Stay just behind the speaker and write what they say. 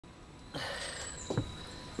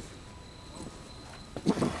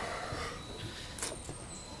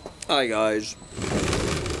Hi guys.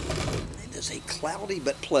 It is a cloudy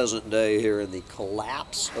but pleasant day here in the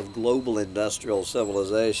collapse of global industrial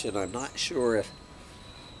civilization. I'm not sure if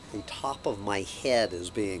the top of my head is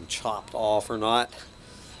being chopped off or not.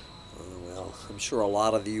 Well, I'm sure a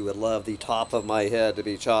lot of you would love the top of my head to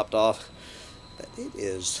be chopped off. But it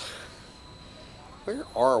is... Where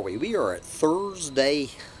are we? We are at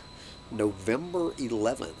Thursday, November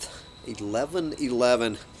 11th.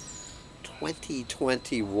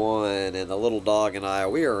 11/11/2021, and the little dog and I,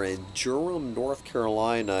 we are in Durham, North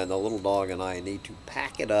Carolina, and the little dog and I need to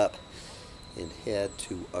pack it up and head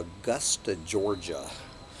to Augusta, Georgia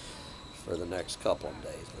for the next couple of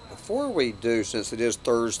days. But before we do, since it is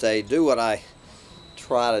Thursday, do what I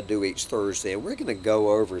try to do each Thursday, and we're going to go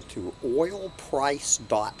over to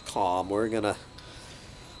oilprice.com. We're going to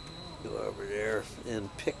go over there and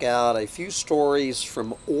pick out a few stories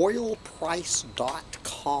from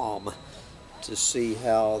oilprice.com to see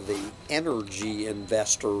how the energy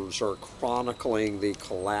investors are chronicling the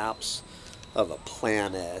collapse of the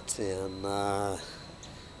planet, and 4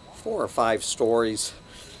 or 5 stories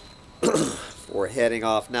for heading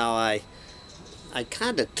off. Now I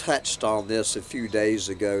kind of touched on this a few days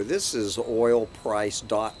ago. This is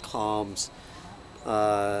oilprice.com's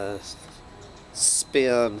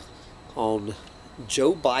spin on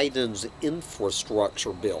Joe Biden's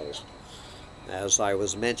infrastructure bill. As I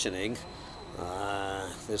was mentioning,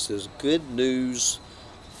 this is good news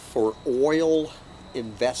for oil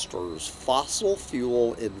investors, fossil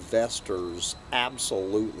fuel investors,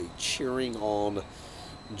 absolutely cheering on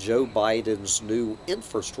Joe Biden's new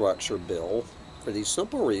infrastructure bill for the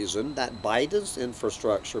simple reason that Biden's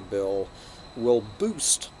infrastructure bill will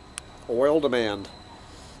boost oil demand.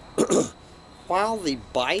 While the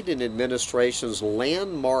Biden administration's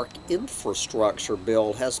landmark infrastructure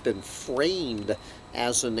bill has been framed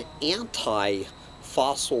as an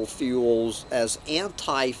anti-fossil fuels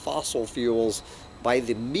by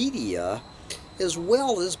the media, as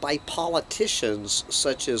well as by politicians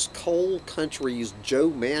such as coal country's Joe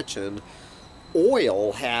Manchin,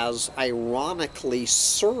 oil has ironically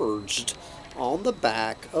surged on the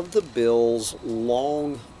back of the bill's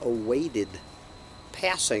long-awaited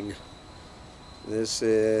passing. This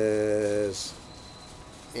is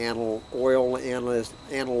oil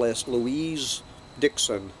analyst Louise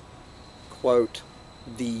Dixon. Quote,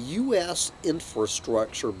 "The U.S.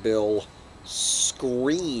 infrastructure bill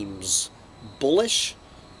screams bullish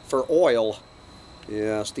for oil."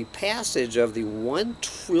 Yes, the passage of the $1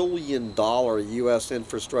 trillion U.S.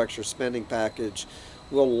 infrastructure spending package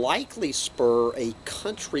will likely spur a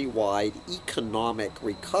countrywide economic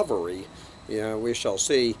recovery. We shall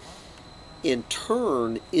see. In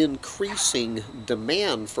turn, increasing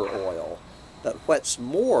demand for oil. But what's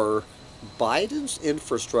more, Biden's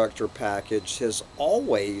infrastructure package has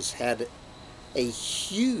always had a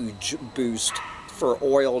huge boost for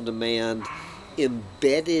oil demand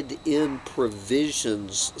embedded in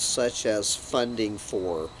provisions such as funding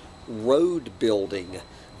for road building,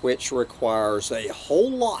 which requires a whole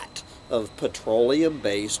lot of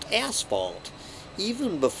petroleum-based asphalt.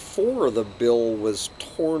 Even before the bill was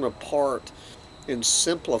torn apart and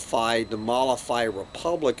simplified to mollify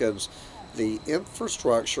Republicans, the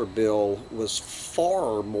infrastructure bill was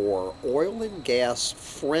far more oil and gas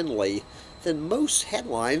friendly than most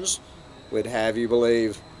headlines would have you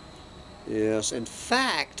believe. Yes, in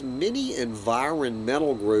fact, many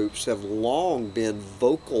environmental groups have long been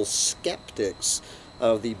vocal skeptics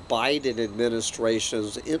of the Biden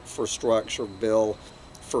administration's infrastructure bill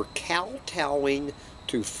for kowtowing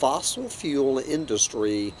to fossil fuel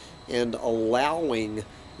industry and allowing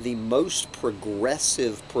the most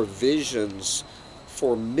progressive provisions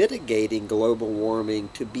for mitigating global warming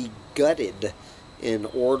to be gutted in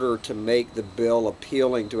order to make the bill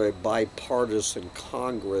appealing to a bipartisan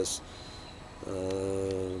Congress.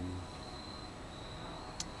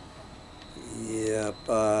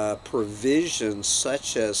 Provisions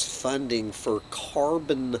such as funding for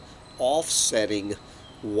carbon offsetting,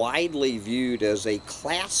 widely viewed as a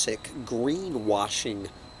classic greenwashing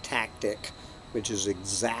tactic, which is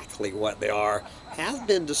exactly what they are, have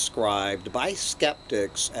been described by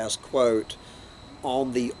skeptics as, quote,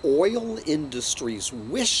 on the oil industry's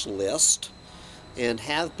wish list, and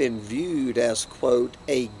have been viewed as, quote,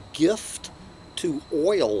 a gift to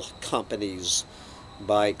oil companies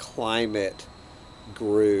by climate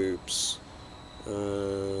groups.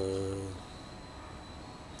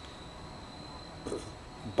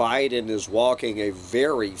 Biden is walking a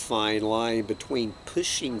very fine line between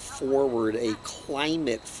pushing forward a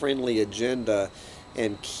climate-friendly agenda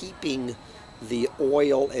and keeping the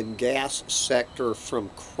oil and gas sector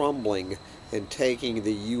from crumbling and taking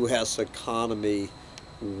the U.S. economy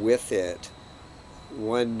with it.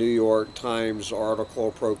 One New York Times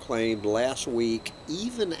article proclaimed last week,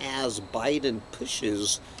 even as Biden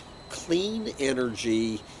pushes clean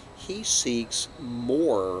energy, he seeks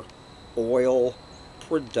more oil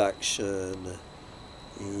production.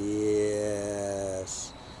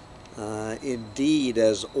 Yes. Indeed,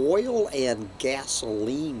 as oil and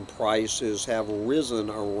gasoline prices have risen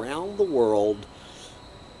around the world,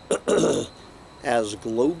 as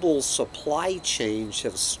global supply chains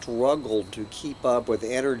have struggled to keep up with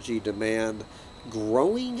energy demand,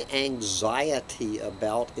 growing anxiety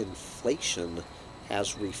about inflation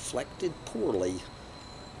has reflected poorly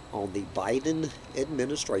on the Biden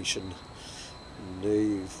administration. Do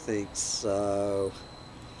you think so?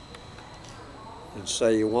 And so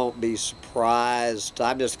you won't be surprised.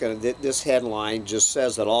 I'm just going to, this headline just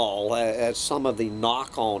says it all. As some of the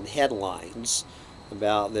knock-on headlines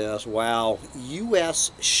about this. Wow,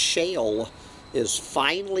 U.S. shale is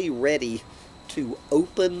finally ready to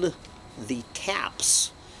open the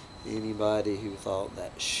taps. Anybody who thought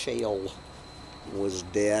that shale was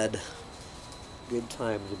dead, good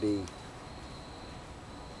time to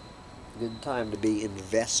be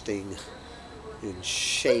investing in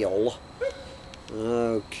shale.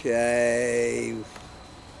 Okay.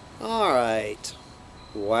 All right.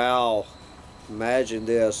 Wow. Imagine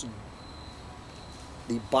this.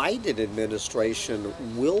 The Biden administration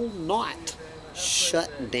will not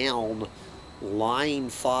shut down Line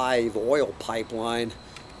 5 oil pipeline.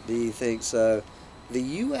 Do you think so? The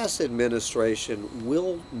U.S. administration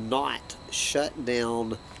will not shut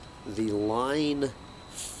down the Line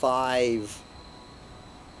 5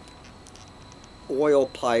 oil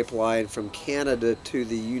pipeline from Canada to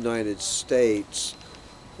the United States,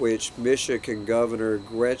 which Michigan Governor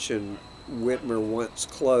Gretchen Whitmer once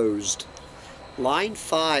closed. Line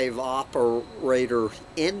 5 operator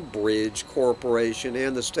Enbridge Corporation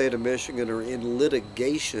and the state of Michigan are in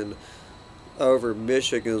litigation over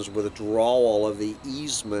Michigan's withdrawal of the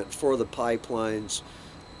easement for the pipeline's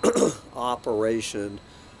operation,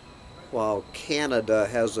 while Canada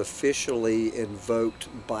has officially invoked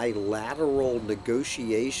bilateral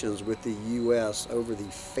negotiations with the U.S. over the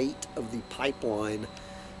fate of the pipeline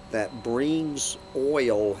that brings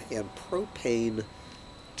oil and propane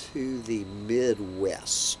to the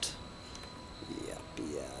Midwest. Yep.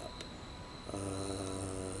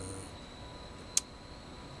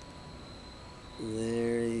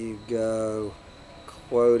 There you go.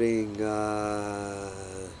 Quoting,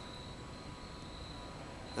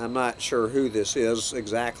 I'm not sure who this is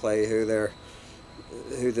exactly, who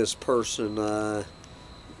this person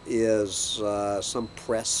is, some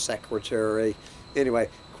press secretary. Anyway,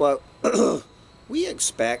 quote, we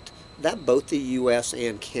expect that both the U.S.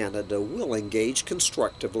 and Canada will engage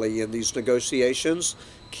constructively in these negotiations.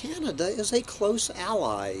 Canada is a close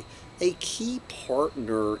ally, a key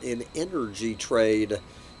partner in energy trade,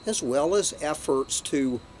 as well as efforts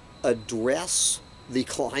to address the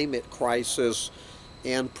climate crisis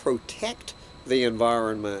and protect the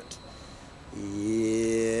environment.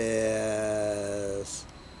 Yes.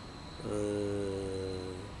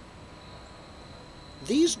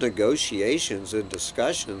 These negotiations and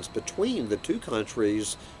discussions between the two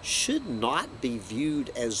countries should not be viewed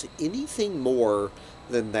as anything more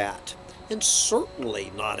than that, and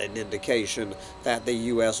certainly not an indication that the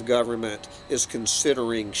U.S. government is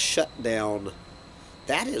considering shutdown.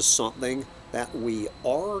 That is something that we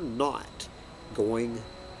are not going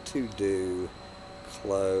to do.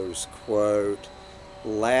 Close quote.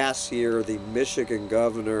 Last year, the Michigan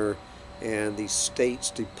governor and the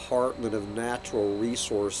state's Department of Natural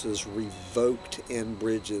Resources revoked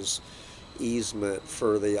Enbridge's easement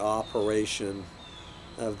for the operation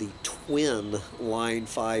of the twin Line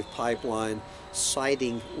 5 pipeline,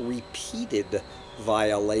 citing repeated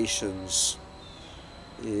violations.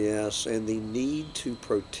 Yes, and the need to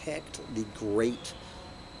protect the Great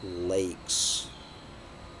Lakes.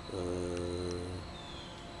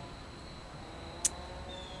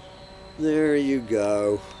 There you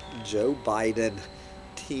go. Joe Biden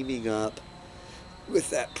teaming up with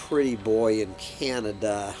that pretty boy in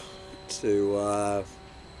Canada to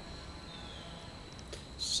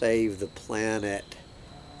save the planet.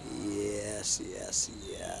 Yes.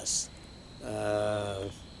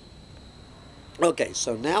 Okay,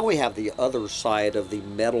 so now we have the other side of the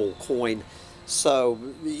metal coin. So,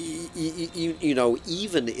 you know,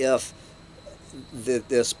 even if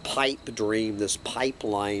this pipeline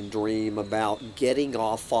dream about getting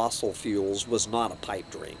off fossil fuels was not a pipe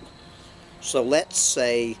dream. So let's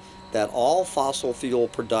say that all fossil fuel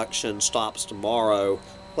production stops tomorrow.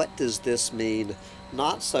 What does this mean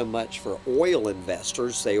not so much for oil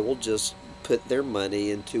investors. They will just put their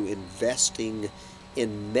money into investing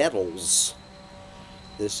in metals.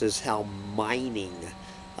 This is how mining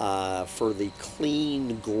for the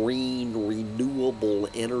clean, green, renewable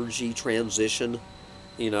energy transition,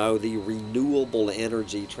 the renewable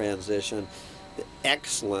energy transition.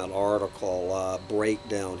 Excellent article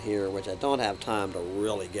breakdown here, which I don't have time to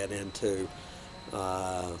really get into,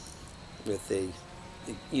 with the,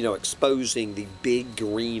 exposing the big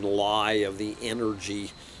green lie of the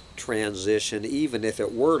energy transition. Even if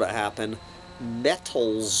it were to happen,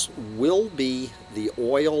 metals will be the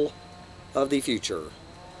oil of the future.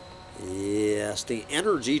 Yes, the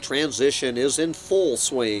energy transition is in full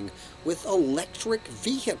swing, with electric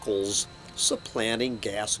vehicles supplanting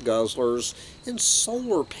gas guzzlers, and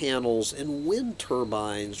solar panels and wind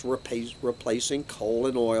turbines replacing coal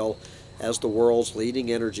and oil as the world's leading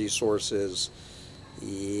energy sources.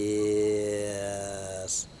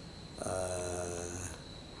 Yes.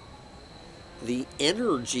 The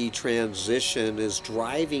energy transition is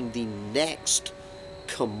driving the next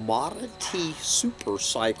commodity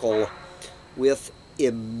supercycle, with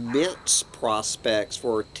immense prospects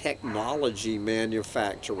for technology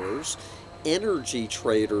manufacturers, energy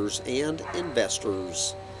traders, and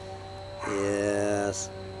investors. Yes.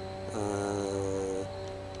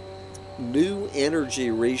 New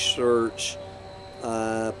energy research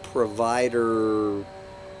provider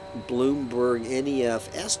Bloomberg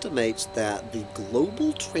NEF estimates that the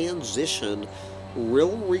global transition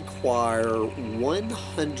will require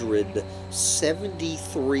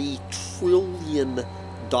 $173 trillion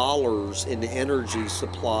in energy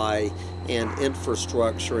supply and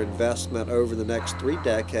infrastructure investment over the next 3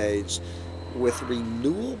 decades, with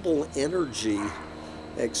renewable energy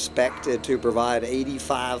expected to provide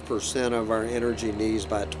 85% of our energy needs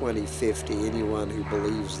by 2050. Anyone who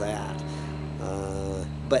believes that.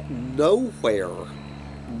 But nowhere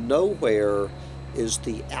is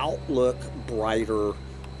the outlook brighter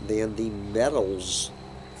than the metals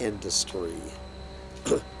industry.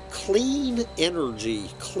 Clean energy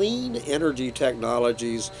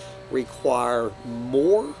technologies require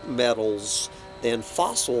more metals than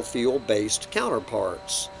fossil fuel-based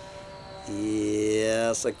counterparts.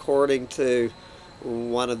 Yes, according to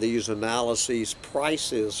one of these analyses,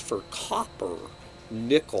 prices for copper,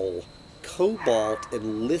 nickel, cobalt,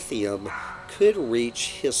 and lithium could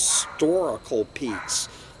reach historical peaks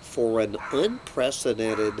for an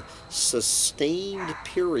unprecedented, sustained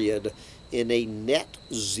period in a net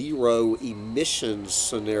zero emissions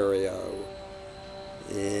scenario.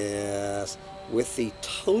 Yes, with the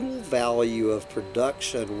total value of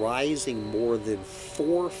production rising more than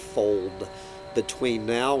 4-fold between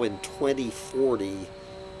now and 2040,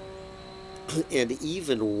 and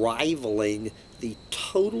even rivaling the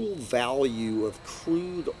total value of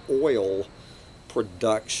crude oil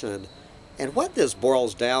production. And what this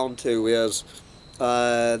boils down to is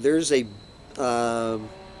there's a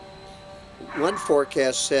one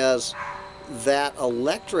forecast says that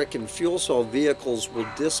electric and fuel cell vehicles will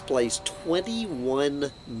displace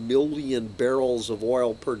 21 million barrels of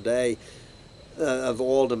oil per day of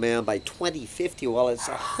oil demand by 2050. Well, it's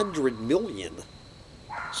 100 million.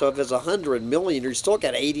 So if it's 100 million, you still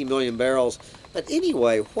got 80 million barrels. But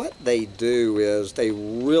anyway, what they do is they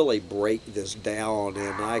really break this down,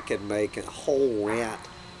 and I could make a whole rant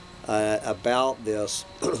about this.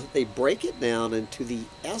 They break it down into the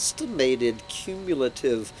estimated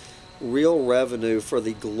cumulative real revenue for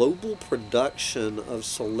the global production of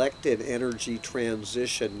selected energy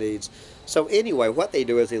transition needs. So anyway, what they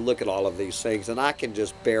do is they look at all of these things, and I can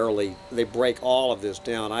just barely, they break all of this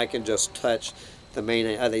down. I can just touch the main.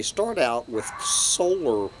 They start out with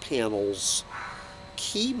solar panels,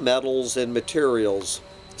 key metals and materials,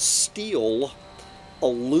 steel,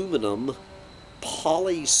 aluminum,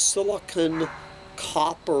 polysilicon,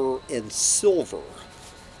 copper, and silver.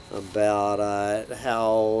 About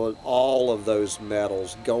how all of those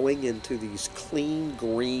metals going into these clean,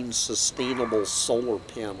 green, sustainable solar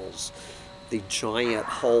panels, the giant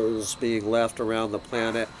holes being left around the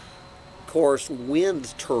planet. Of course,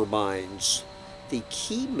 wind turbines, the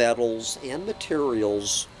key metals and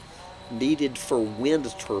materials needed for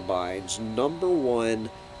wind turbines. Number one,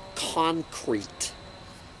 concrete.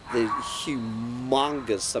 The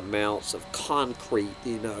humongous amounts of concrete,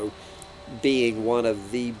 being one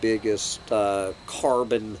of the biggest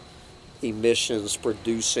carbon emissions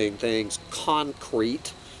producing things.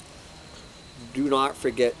 Concrete. Do not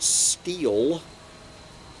forget steel.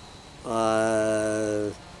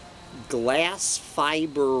 Glass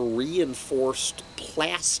fiber reinforced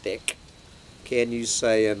plastic. Can you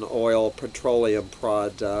say an oil petroleum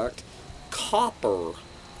product? copper,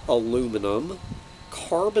 aluminum,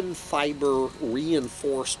 carbon fiber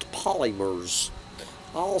reinforced polymers.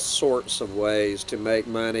 All sorts of ways to make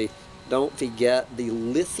money. Don't forget the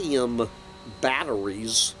lithium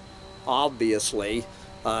batteries, obviously.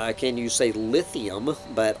 Can you say lithium,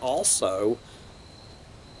 but also,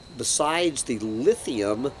 besides the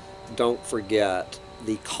lithium, don't forget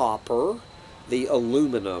the copper, the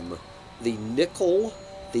aluminum, the nickel,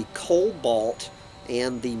 the cobalt,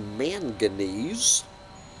 and the manganese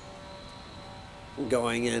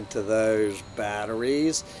going into those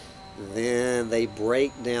batteries. Then they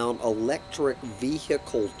break down electric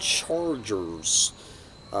vehicle chargers,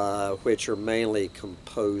 which are mainly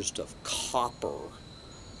composed of copper.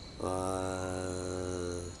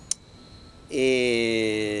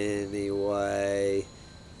 Anyway,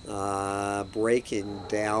 breaking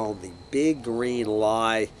down the big green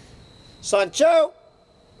lie. Sancho!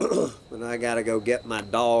 And I gotta go get my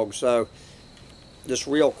dog, so just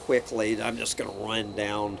real quickly, I'm just gonna run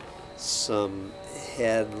down some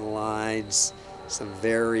headlines, some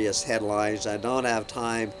various headlines. I don't have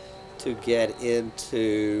time to get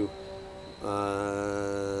into.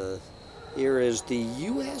 Here is the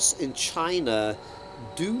U.S. and China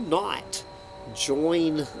do not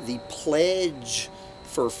join the pledge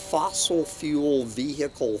for fossil fuel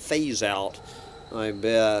vehicle phase out. I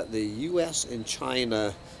bet the U.S. and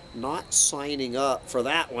China not signing up for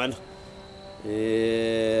that one.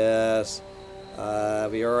 Yes.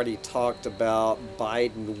 We already talked about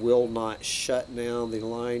Biden will not shut down the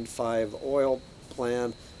Line 5 oil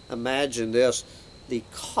plant. Imagine this. The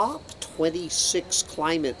COP26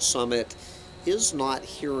 climate summit is not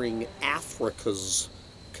hearing Africa's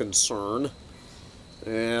concern.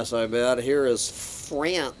 Yes, I bet. Here is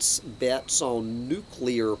France bets on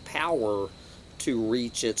nuclear power to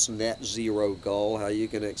reach its net zero goal. How you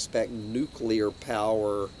can expect nuclear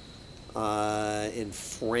power in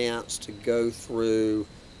France to go through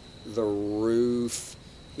the roof.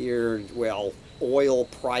 Here, well, oil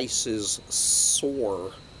prices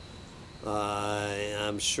soar.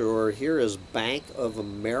 I'm sure. Here is Bank of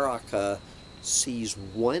America sees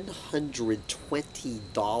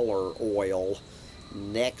 $120 oil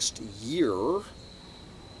next year.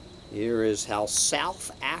 Here is how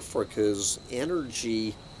South Africa's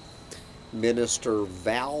energy minister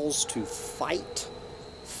vows to fight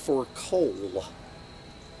for coal.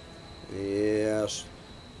 Yes.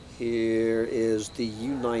 Here is the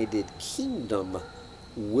United Kingdom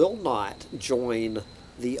will not join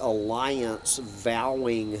the alliance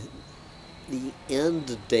vowing the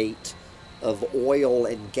end date of oil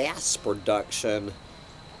and gas production.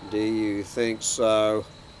 Do you think so?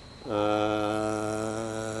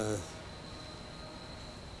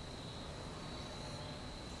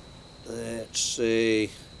 Let's see.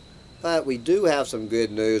 But we do have some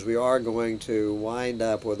good news. We are going to wind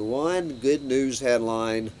up with one good news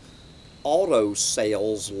headline. Auto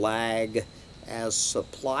sales lag as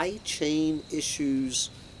supply chain issues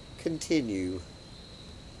continue.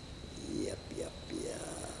 Yep.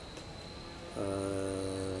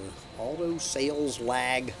 Auto sales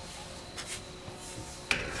lag.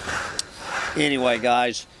 Anyway,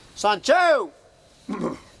 guys, Sancho!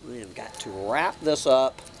 We've got to wrap this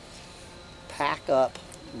up, pack up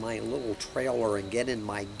my little trailer, and get in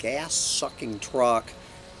my gas-sucking truck,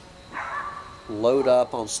 load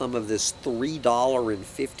up on some of this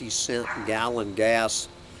 $3.50 gallon gas,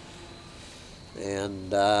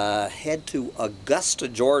 and head to Augusta,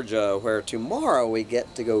 Georgia, where tomorrow we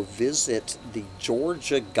get to go visit the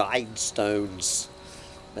Georgia Guidestones.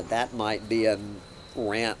 But that might be a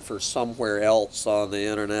rant for somewhere else on the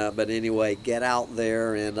internet. But anyway, get out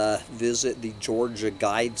there and visit the Georgia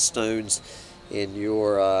Guidestones in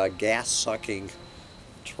your gas-sucking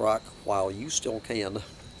truck while you still can.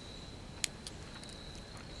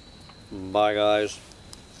 Bye, guys.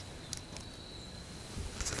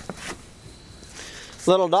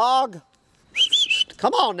 Little dog,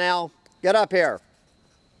 come on now, get up here.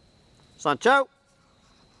 Sancho.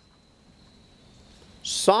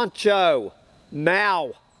 Sancho,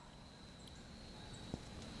 now.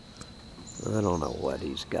 I don't know what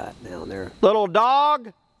he's got down there. Little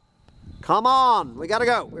dog, come on, we gotta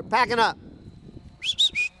go, we're packing up.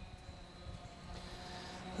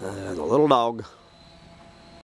 The little dog.